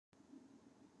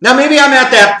Now, maybe I'm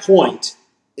at that point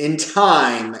in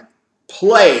time,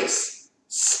 place,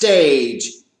 stage,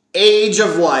 age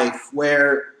of life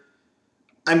where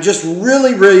I'm just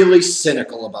really, really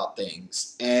cynical about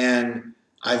things. And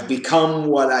I've become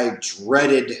what I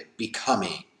dreaded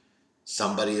becoming.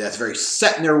 Somebody that's very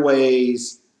set in their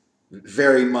ways,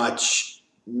 very much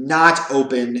not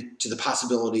open to the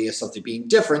possibility of something being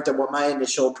different than what my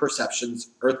initial perceptions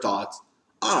or thoughts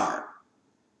are.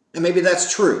 And maybe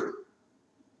that's true.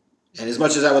 And as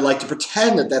much as I would like to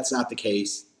pretend that that's not the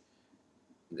case,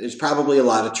 there's probably a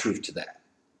lot of truth to that.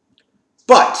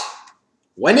 But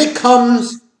when it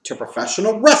comes to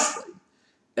professional wrestling,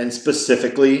 and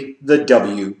specifically the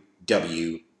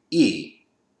WWE,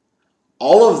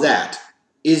 all of that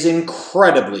is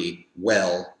incredibly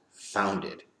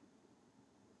well-founded.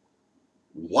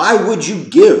 Why would you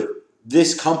give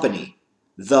this company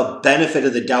the benefit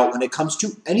of the doubt when it comes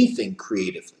to anything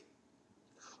creatively?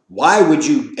 Why would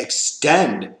you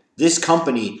extend this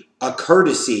company a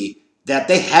courtesy that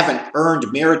they haven't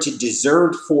earned, merited,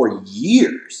 deserved for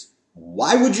years?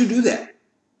 Why would you do that?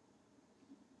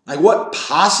 Like, what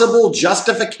possible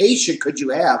justification could you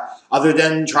have other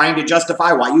than trying to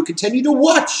justify why you continue to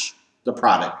watch the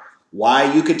product?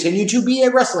 Why you continue to be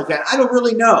a wrestling fan? I don't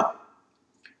really know.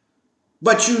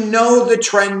 But you know the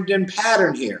trend and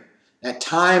pattern here. That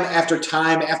time after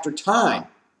time after time,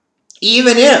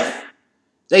 even if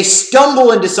they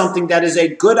stumble into something that is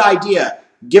a good idea,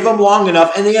 give them long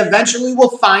enough, and they eventually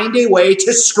will find a way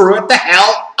to screw it the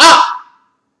hell up.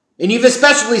 And you've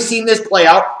especially seen this play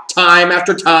out time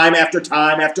after time after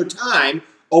time after time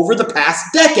over the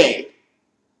past decade.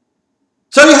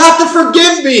 So you have to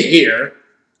forgive me here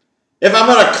if I'm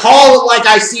going to call it like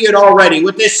I see it already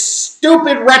with this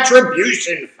stupid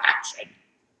retribution faction.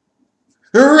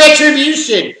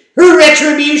 Retribution!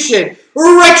 Retribution!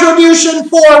 Retribution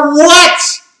for what?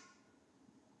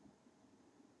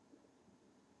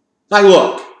 Now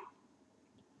look,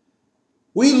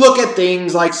 we look at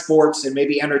things like sports and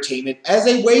maybe entertainment as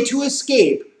a way to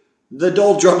escape the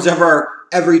doldrums of our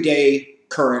everyday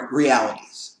current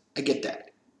realities. I get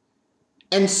that.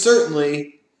 And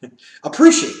certainly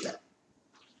appreciate that.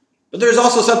 But there's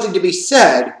also something to be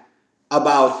said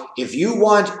about if you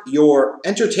want your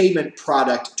entertainment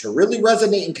product to really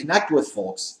resonate and connect with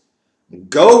folks,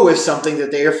 go with something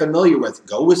that they are familiar with.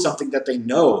 Go with something that they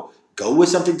know. Go with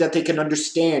something that they can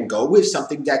understand. Go with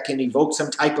something that can evoke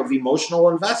some type of emotional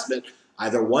investment,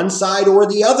 either one side or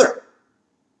the other.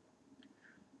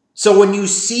 So when you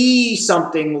see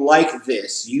something like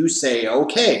this, you say,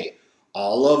 okay,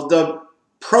 all of the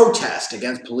protest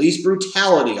against police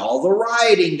brutality, all the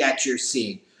rioting that you're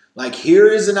seeing, like here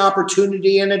is an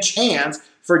opportunity and a chance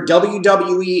for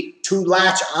WWE to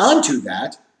latch onto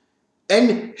that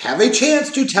and have a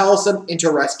chance to tell some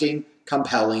interesting,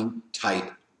 compelling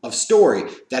type of story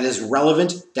that is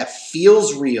relevant, that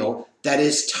feels real, that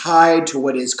is tied to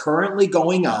what is currently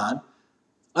going on.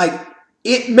 Like,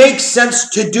 it makes sense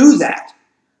to do that.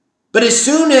 But as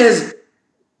soon as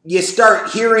you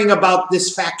start hearing about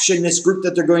this faction, this group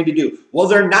that they're going to do, well,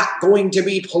 they're not going to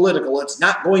be political, it's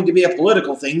not going to be a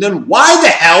political thing, then why the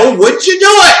hell would you do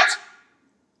it?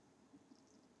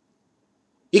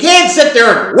 You can't sit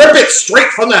there and rip it straight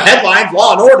from the headlines,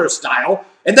 Law and Order style,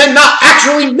 and then not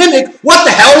actually mimic what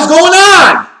the hell is going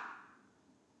on.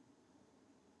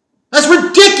 That's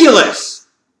ridiculous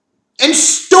and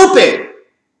stupid.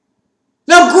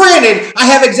 Now, granted, I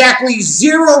have exactly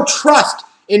zero trust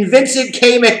in Vincent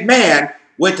K. McMahon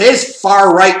with his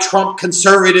far-right Trump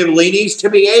conservative leanings to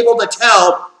be able to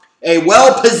tell a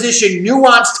well-positioned,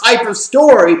 nuanced type of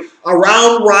story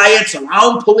around riots,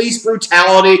 around police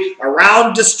brutality,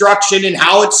 around destruction, and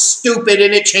how it's stupid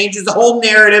and it changes the whole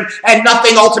narrative and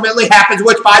nothing ultimately happens,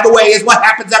 which, by the way, is what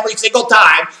happens every single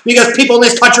time because people in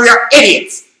this country are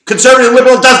idiots. Conservative and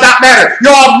liberal does not matter.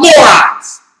 You're all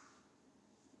morons.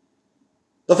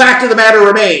 The fact of the matter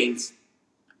remains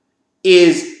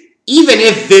is even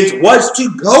if Vince was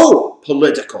to go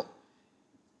political,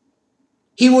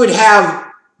 he would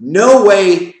have no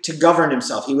way to govern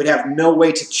himself. He would have no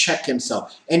way to check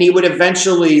himself. And he would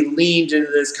eventually lean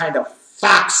into this kind of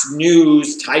Fox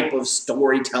News type of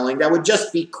storytelling that would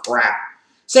just be crap.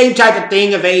 Same type of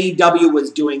thing if AEW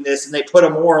was doing this and they put a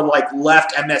more like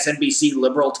left MSNBC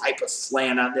liberal type of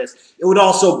slant on this. It would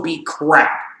also be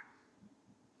crap.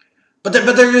 But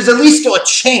there is at least still a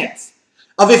chance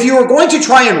of if you were going to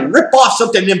try and rip off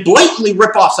something and blatantly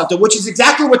rip off something, which is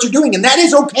exactly what you're doing, and that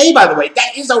is okay, by the way.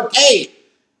 That is okay.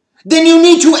 Then you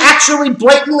need to actually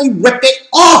blatantly rip it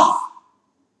off.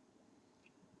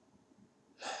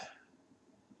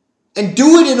 And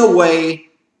do it in a way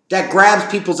that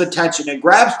grabs people's attention and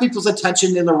grabs people's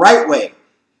attention in the right way.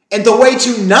 And the way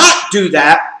to not do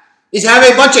that is have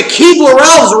a bunch of Keebler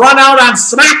elves run out on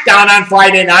SmackDown on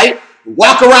Friday night,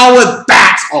 walk around with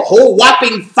bats, a whole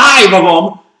whopping 5 of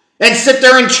them, and sit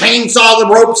there and chainsaw the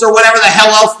ropes or whatever the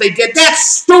hell else they did. That's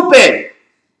stupid.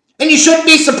 And you shouldn't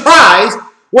be surprised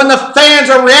when the fans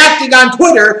are reacting on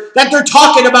Twitter that they're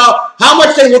talking about how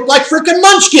much they look like freaking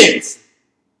munchkins.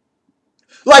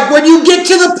 Like, when you get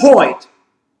to the point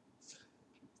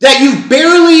that you've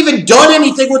barely even done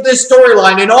anything with this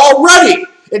storyline, and already,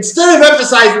 instead of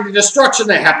emphasizing the destruction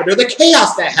that happened or the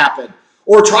chaos that happened,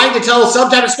 or trying to tell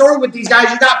some type of story with these guys,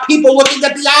 you got people looking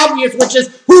at the obvious, which is,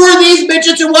 who are these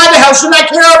midgets and why the hell should I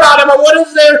care about them? And what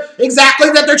is there exactly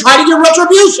that they're trying to get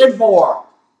retribution for?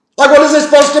 Like, what is this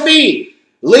supposed to be?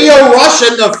 Leo Rush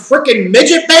and the freaking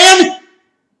midget band?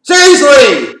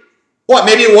 Seriously! What,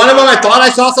 maybe one of them I thought I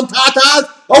saw some tatas?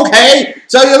 Okay,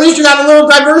 so at least you got a little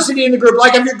diversity in the group.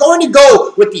 Like, if you're going to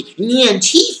go with the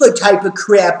Antifa type of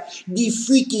crap, the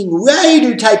freaking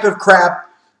rioter type of crap,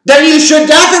 then you should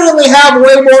definitely have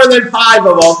way more than 5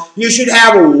 of them. You should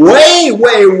have way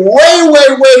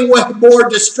more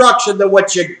destruction than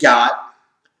what you got.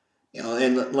 You know,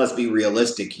 and let's be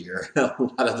realistic here. A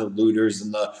lot of the looters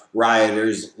and the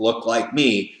rioters look like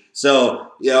me.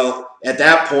 So, you know, at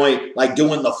that point, like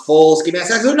doing the full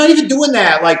schematics, they're not even doing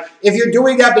that. Like, if you're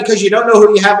doing that because you don't know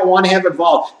who you have and want to have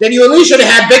involved, then you at least should have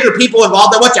had bigger people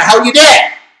involved than what the hell you did.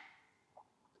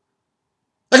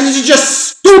 Like, this is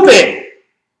just stupid.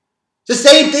 It's the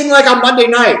same thing like on Monday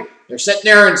night. They're sitting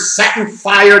there and setting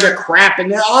fire to crap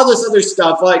and all this other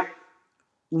stuff. Like,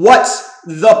 what's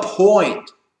the point?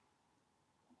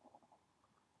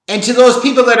 And to those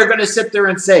people that are going to sit there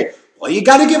and say, well, you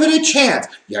got to give it a chance.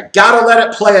 You got to let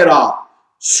it play it off.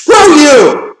 Screw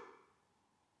you!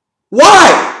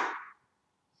 Why?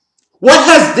 What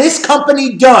has this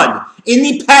company done in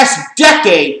the past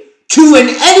decade to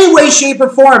in any way, shape, or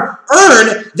form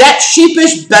earn that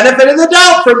sheepish benefit of the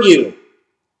doubt from you?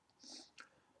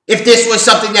 If this was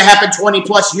something that happened 20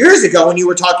 plus years ago and you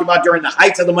were talking about during the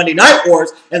heights of the Monday Night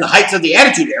Wars and the heights of the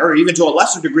Attitude Era, or even to a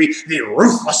lesser degree, the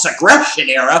ruthless aggression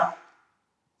era,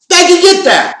 I can get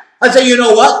that. I'd say, you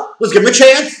know what? Let's give him a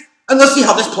chance, and let's see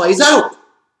how this plays out.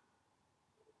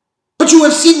 But you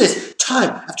have seen this time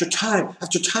after time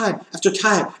after time after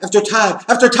time after time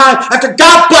after time after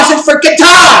God blessed freaking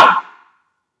time.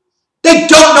 They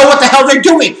don't know what the hell they're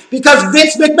doing because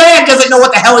Vince McMahon doesn't know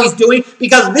what the hell he's doing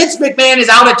because Vince McMahon is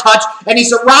out of touch and he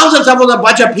surrounds himself with a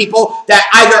bunch of people that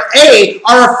either A,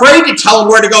 are afraid to tell him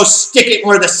where to go stick it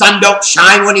where the sun don't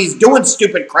shine when he's doing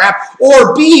stupid crap,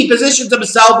 or B, he positions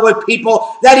himself with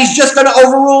people that he's just going to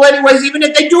overrule anyways, even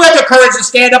if they do have the courage to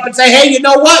stand up and say, hey, you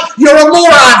know what? You're a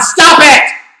moron. Stop it.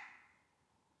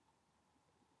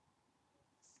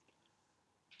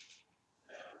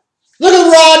 Look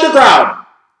at Raw Underground.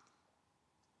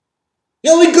 The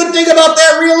only good thing about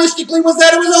that, realistically, was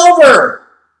that it was over.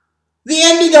 The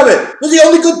ending of it was the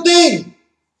only good thing.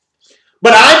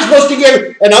 But I'm supposed to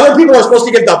give, and other people are supposed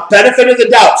to give the benefit of the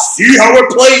doubt. See how it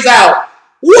plays out.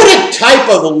 What a type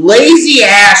of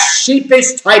lazy-ass,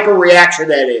 sheepish type of reaction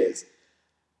that is.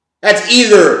 That's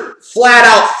either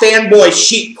flat-out fanboy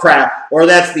sheep crap, or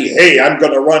that's the, hey, I'm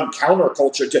going to run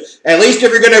counterculture. At least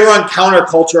if you're going to run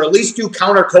counterculture, at least do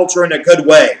counterculture in a good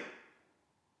way.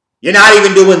 You're not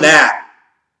even doing that.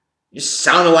 You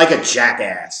sounded like a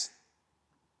jackass.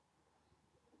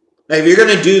 Now, if you're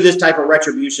going to do this type of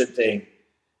retribution thing,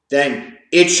 then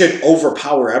it should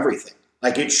overpower everything.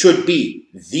 Like, it should be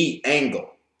the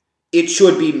angle. It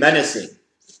should be menacing.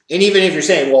 And even if you're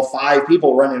saying, well, 5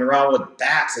 people running around with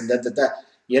bats and da-da-da,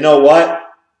 you know what?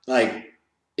 Like,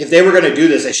 if they were going to do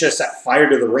this, they should have set fire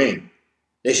to the ring.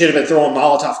 They should have been throwing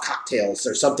Molotov cocktails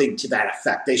or something to that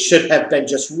effect. They should have been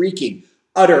just wreaking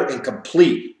utter and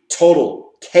complete,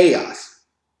 total chaos.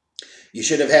 You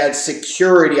should have had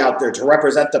security out there to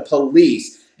represent the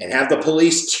police and have the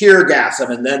police tear gas them,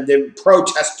 and then the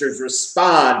protesters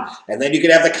respond, and then you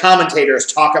could have the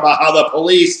commentators talk about how the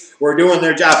police were doing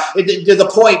their job.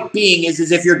 The point being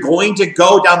is if you're going to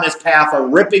go down this path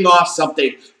of ripping off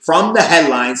something from the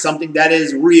headlines, something that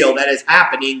is real, that is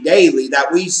happening daily,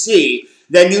 that we see,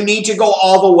 then you need to go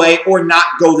all the way or not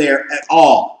go there at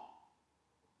all.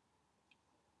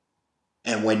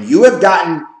 And when you have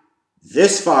gotten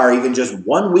this far, even just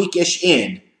 1 week-ish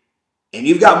in, and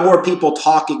you've got more people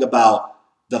talking about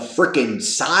the freaking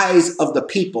size of the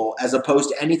people as opposed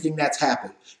to anything that's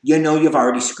happened, you know you've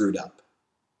already screwed up.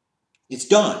 It's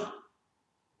done.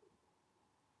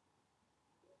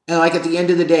 And like at the end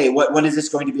of the day, what is this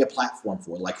going to be a platform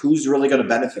for? Like, who's really going to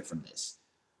benefit from this?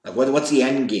 Like, what's the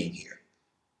end game here?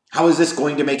 How is this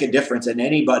going to make a difference in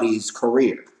anybody's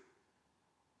career?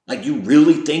 Like, you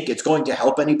really think it's going to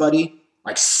help anybody?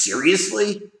 Like,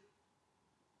 seriously?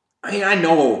 I mean, I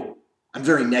know I'm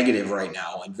very negative right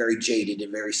now and very jaded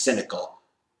and very cynical.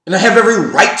 And I have every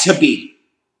right to be.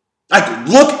 Like,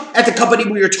 look at the company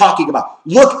we are talking about.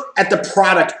 Look at the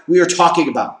product we are talking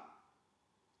about.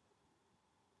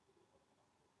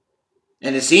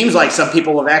 And it seems like some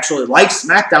people have actually liked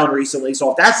SmackDown recently.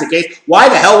 So if that's the case, why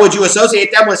the hell would you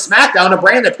associate them with SmackDown, a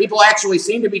brand that people actually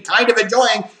seem to be kind of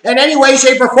enjoying in any way,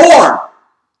 shape, or form?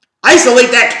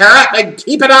 Isolate that carrot and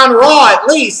keep it on Raw at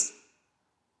least.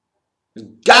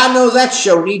 God knows that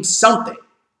show needs something.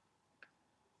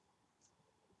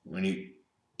 When you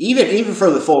even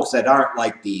for the folks that aren't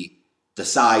like the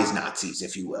size Nazis,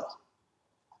 if you will.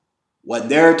 When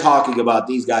they're talking about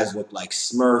these guys look like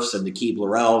Smurfs and the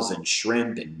Keebler-Elves and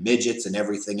shrimp and midgets and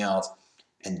everything else,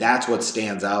 and that's what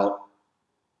stands out,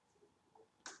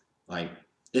 like,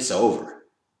 it's over.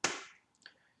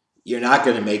 You're not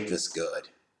going to make this good.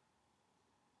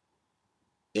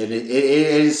 It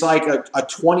is like a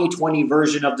 2020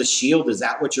 version of The Shield. Is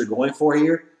that what you're going for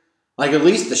here? Like, at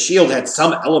least The Shield had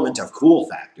some element of cool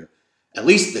factor. At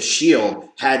least The Shield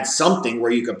had something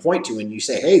where you could point to and you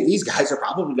say, hey, these guys are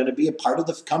probably going to be a part of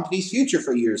the company's future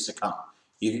for years to come.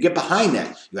 You could get behind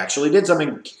that. You actually did some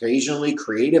occasionally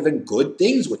creative and good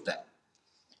things with them.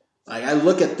 Like, I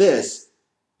look at this,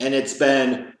 and it's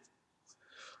been,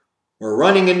 we're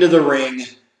running into the ring,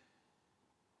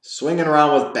 swinging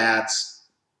around with bats,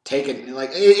 taking,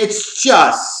 like, it's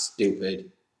just stupid.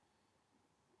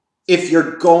 If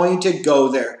you're going to go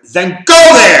there, then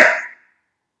go there!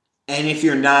 And if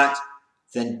you're not,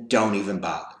 then don't even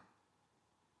bother.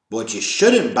 What you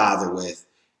shouldn't bother with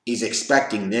is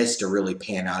expecting this to really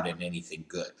pan out in anything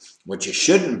good. What you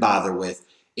shouldn't bother with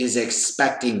is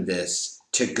expecting this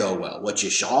to go well. What you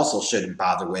also shouldn't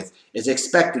bother with is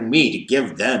expecting me to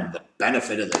give them the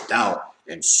benefit of the doubt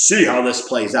and see how this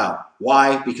plays out.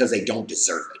 Why? Because they don't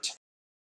deserve it.